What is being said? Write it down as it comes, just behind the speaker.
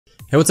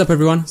Hey, what's up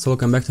everyone? So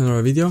welcome back to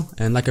another video,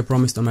 and like I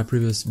promised on my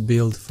previous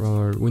build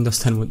for Windows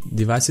 10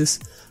 devices,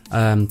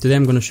 today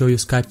I'm going to show you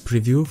Skype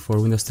preview for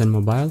Windows 10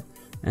 mobile,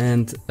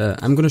 and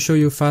I'm going to show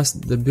you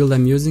fast the build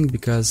I'm using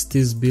because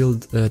this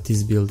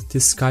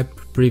Skype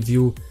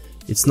preview,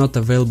 it's not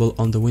available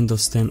on the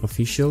Windows 10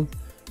 official.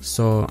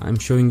 So I'm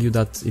showing you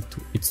that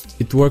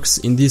it works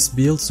in this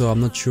build, so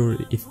I'm not sure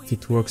if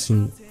it works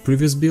in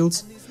previous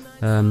builds.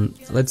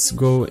 Let's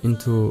go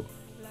into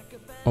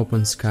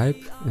open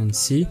Skype and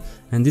see.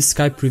 And this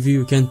Skype preview,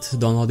 you can't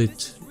download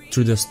it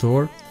through the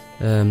store.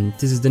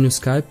 This is the new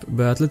Skype,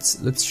 but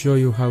let's show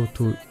you how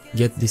to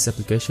get this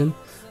application.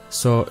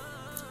 So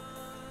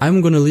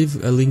I'm gonna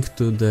leave a link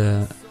to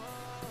the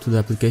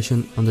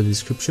application on the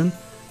description,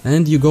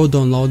 and you go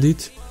download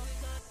it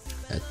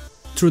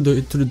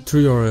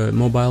through your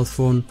mobile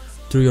phone,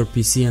 through your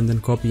PC, and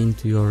then copy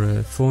into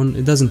your phone.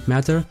 It doesn't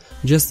matter,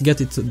 just get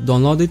it,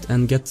 download it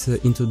and get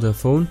into the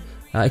phone.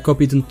 I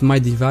copied into my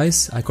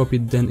device, I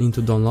copied then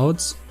into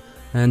downloads,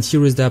 and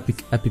here is the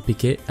Appx,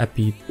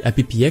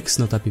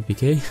 not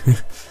APK.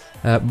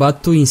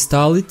 But to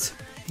install it,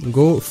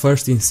 go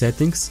first in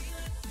settings,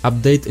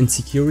 update and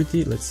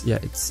security.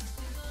 It's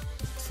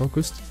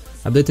focused.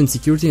 Update and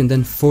security, and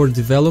then for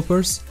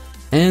developers,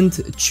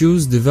 and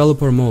choose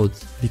developer mode,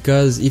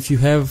 because if you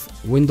have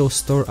Windows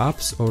Store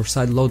apps or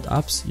sideload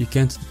apps, you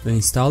can't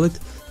install it.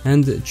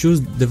 And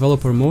choose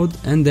developer mode,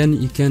 and then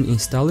you can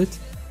install it.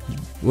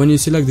 When you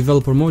select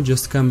developer mode,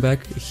 just come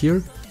back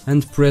here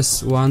and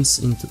press once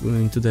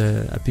into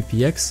the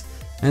Appx,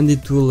 and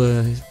it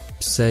will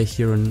say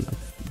here a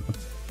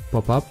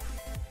pop-up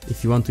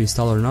if you want to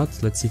install or not.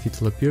 Let's see if it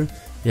will appear.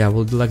 Yeah,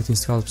 would like to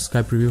install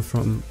Skype preview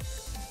from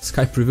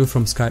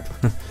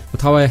Skype.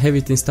 But how I have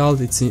it installed,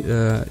 it's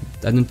I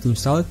don't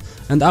install it,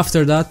 and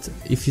after that,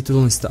 if it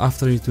will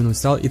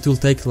install, it will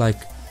take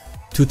like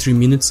 2-3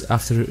 minutes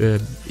after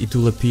it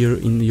will appear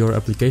in your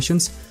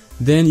applications.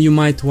 Then you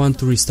might want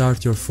to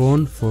restart your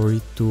phone for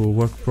it to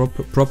work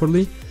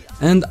properly,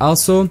 and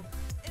also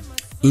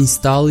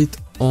install it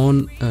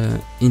on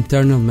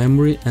internal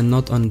memory and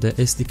not on the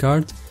SD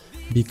card,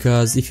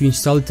 because if you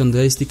install it on the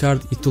SD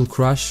card, it will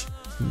crash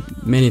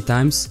many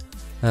times.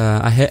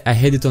 I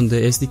had it on the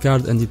SD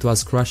card and it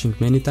was crashing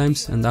many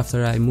times, and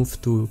after I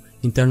moved to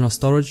internal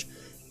storage,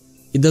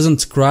 it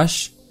doesn't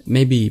crash.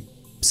 Maybe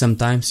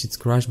sometimes it's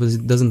crashed, but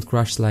it doesn't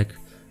crash like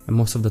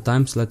most of the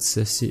times. Let's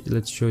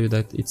show you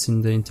that it's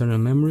in the internal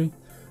memory.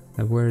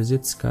 Where is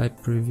it?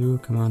 Skype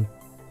preview, come on,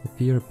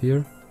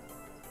 appear.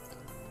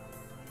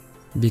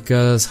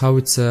 Because how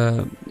it's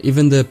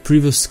even the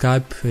previous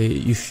Skype,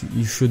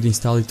 you should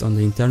install it on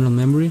the internal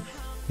memory.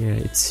 Yeah,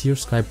 it's here,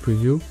 Skype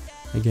preview.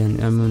 Again,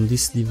 I'm on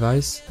this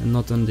device and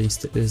not on the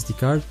SD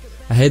card.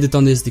 I had it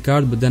on the SD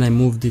card, but then I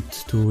moved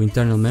it to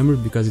internal memory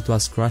because it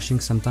was crashing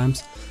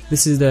sometimes.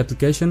 This is the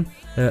application.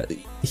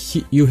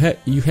 You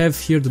have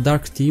here the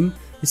dark theme.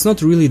 It's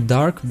not really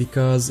dark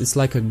because it's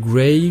like a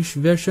grayish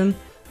version,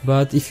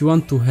 but if you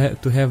want to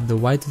have the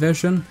white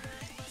version,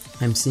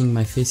 I'm seeing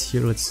my face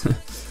here.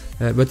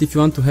 But if you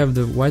want to have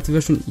the white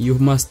version, you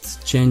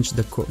must change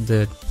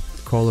the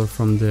color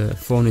from the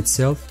phone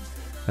itself.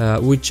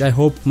 Which I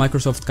hope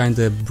Microsoft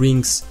kinda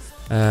brings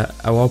an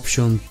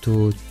option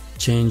to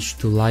change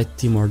to light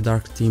theme or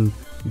dark theme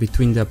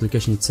between the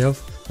application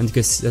itself. And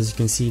because, as you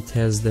can see, it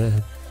has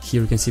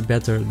here you can see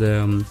better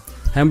the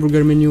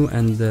hamburger menu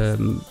and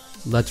the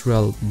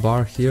lateral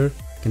bar here.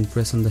 You can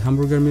press on the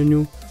hamburger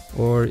menu,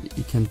 or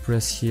you can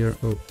press here.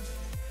 Oh,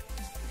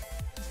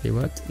 okay,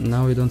 what?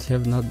 Now we don't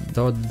have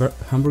that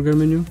hamburger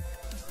menu.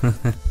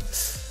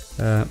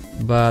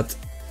 But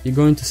you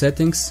go into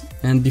settings,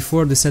 and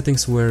before the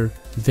settings were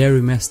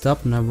very messed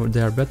up, now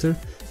they are better,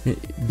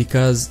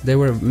 because they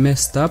were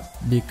messed up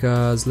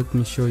because, let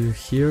me show you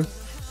here,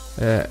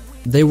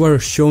 they were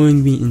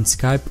showing me in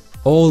Skype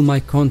all my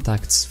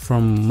contacts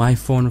from my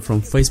phone,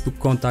 from Facebook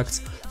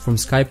contacts, from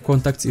Skype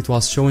contacts. It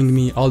was showing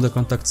me all the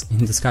contacts in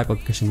the Skype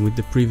application with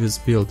the previous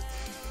build.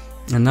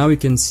 And now you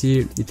can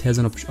see it has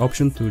an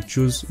option to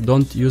choose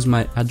don't use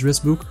my address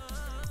book,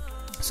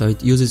 so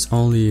it uses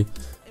only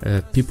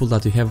people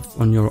that you have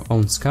on your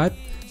own Skype.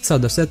 So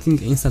the setting,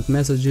 instant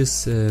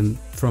messages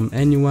from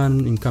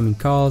anyone, incoming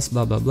calls,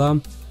 blah blah blah.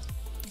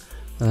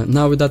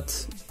 Now with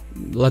that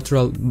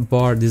lateral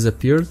bar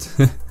disappeared.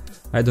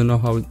 I don't know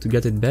how to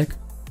get it back.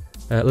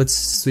 Let's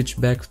switch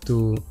back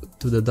to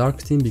the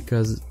dark theme,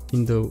 because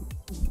in the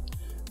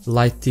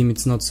light theme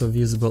it's not so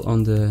visible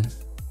on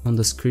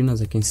the screen,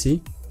 as I can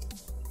see.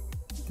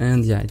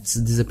 And yeah, it's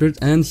disappeared.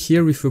 And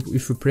here if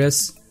you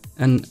press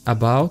an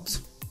about,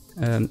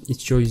 it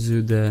shows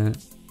you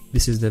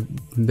this is the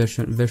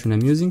version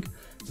I'm using.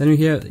 Then you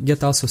here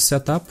get also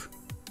setup,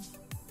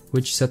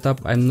 which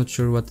setup I'm not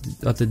sure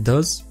what it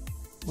does.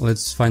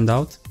 Let's find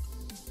out.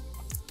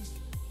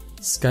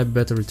 Skype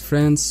better with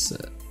friends.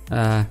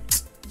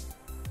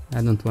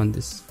 I don't want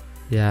this.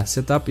 Yeah,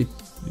 setup it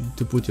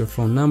to put your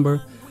phone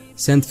number,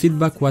 send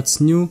feedback,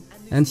 what's new,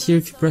 and here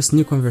if you press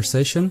new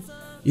conversation,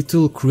 it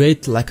will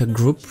create like a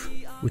group,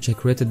 which I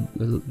created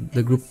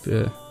the group.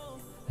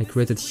 I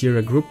created here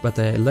a group, but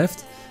I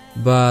left.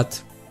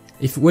 But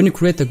when you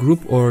create a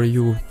group or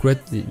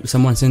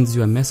someone sends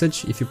you a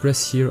message, if you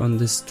press here on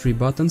these 3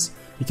 buttons,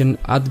 you can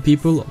add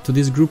people to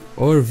this group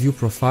or view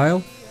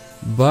profile,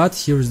 but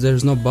here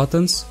there's no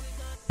buttons.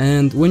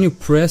 And when you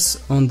press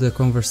on the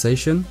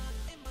conversation,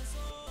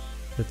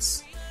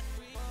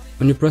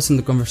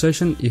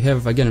 you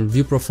have again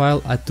view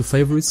profile, add to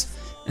favorites,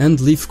 and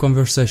leave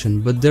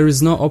conversation, but there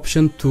is no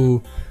option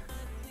to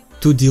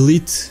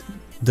delete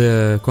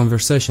the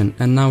conversation.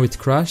 And now it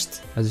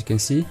crashed, as you can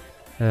see.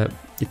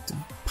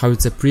 How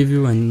it's a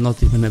preview and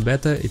not even a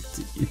beta, it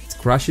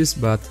crashes.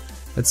 But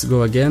let's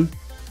go again.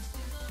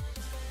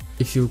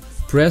 If you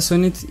press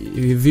on it,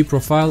 view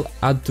profile,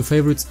 add to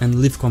favorites, and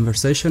leave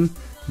conversation,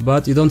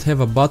 but you don't have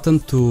a button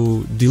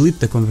to delete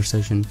the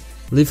conversation.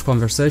 Leave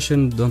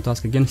conversation, don't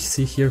ask again.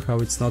 See here how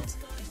it's not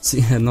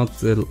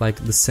like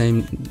the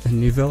same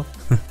level.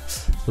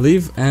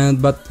 Leave,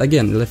 but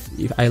again,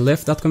 I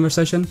left that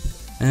conversation,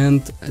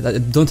 and I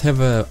don't have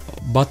a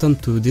button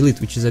to delete,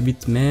 which is a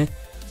bit meh.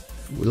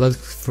 Like,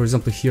 for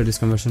example, here this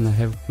conversation I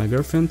have with my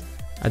girlfriend,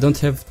 I don't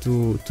have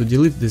to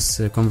delete this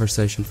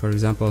conversation. For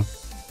example,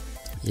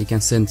 you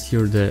can send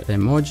here the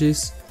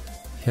emojis,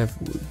 have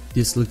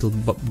this little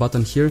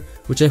button here,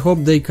 which I hope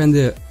they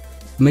kinda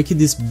make it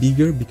this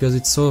bigger, because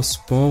it's so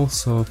small,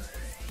 so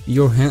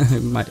your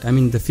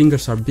hand, the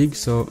fingers are big,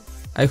 so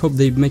I hope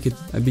they make it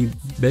a bit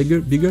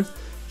bigger.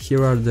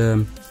 Here are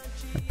the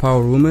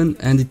power woman,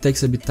 and it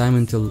takes a bit time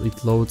until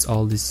it loads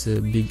all these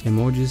big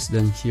emojis.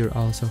 Then here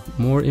also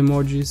more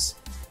emojis.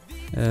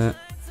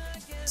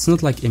 It's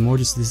not like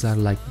emojis, these are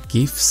like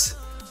GIFs.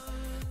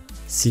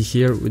 See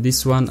here with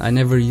this one, I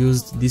never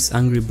used these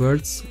Angry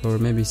Birds, or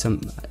maybe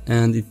some,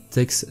 and it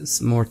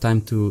takes more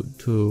time to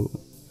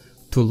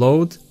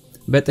load.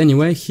 But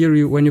anyway,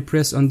 here when you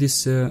press on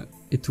this,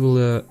 it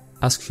will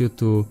ask you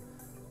to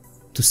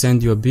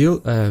send you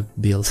a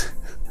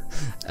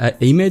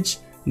image.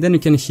 Then you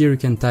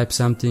can type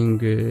something,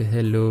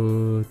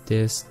 hello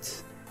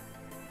test,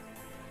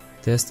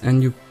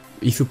 and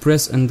if you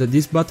press on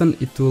this button,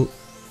 it will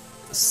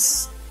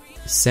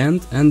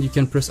send, and you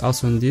can press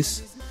also on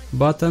this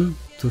button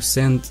to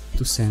send,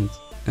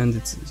 and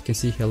you can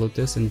see hello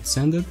test, and it's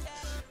sent.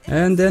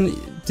 And then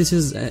this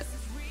is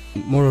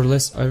more or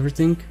less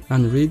everything.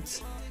 Unread,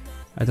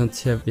 I don't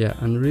have,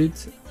 unread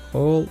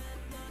all,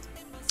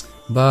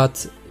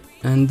 but,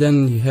 and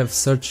then you have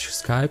search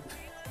Skype,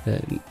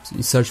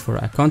 you search for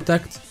a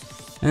contact,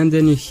 and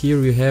then here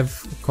you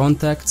have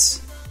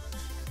contacts,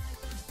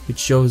 which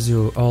shows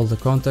you all the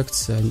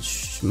contacts, and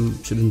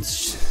shouldn't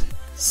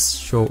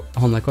show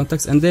all my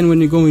contacts. And then when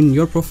you go in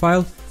your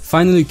profile,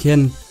 finally you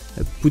can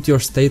put your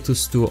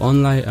status to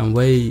online,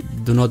 away,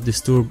 do not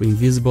disturb,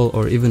 invisible,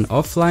 or even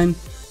offline.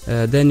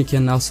 Then you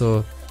can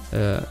also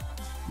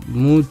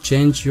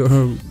change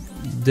your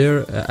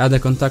add a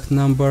contact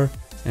number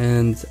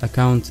and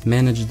account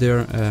manage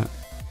there.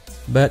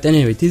 But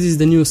anyway, this is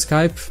the new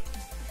Skype.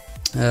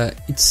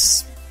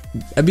 It's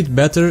a bit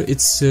better.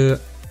 It's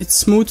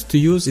smooth to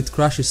use. It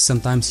crashes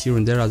sometimes here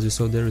and there, as you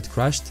saw there, it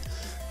crashed,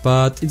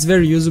 but it's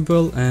very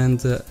usable,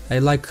 and I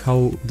like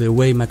how the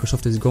way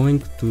Microsoft is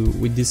going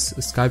with this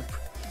Skype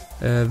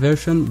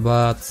version.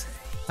 But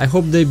I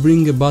hope they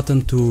bring a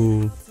button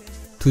to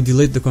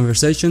delete the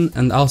conversation,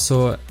 and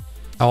also an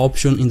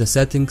option in the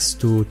settings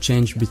to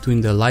change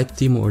between the light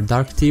theme or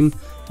dark theme.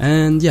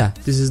 And yeah,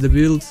 this is the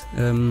build.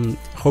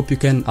 Hope you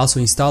can also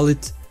install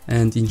it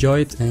and enjoy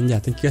it. And yeah,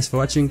 thank you guys for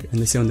watching, and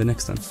I'll see you on the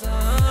next one.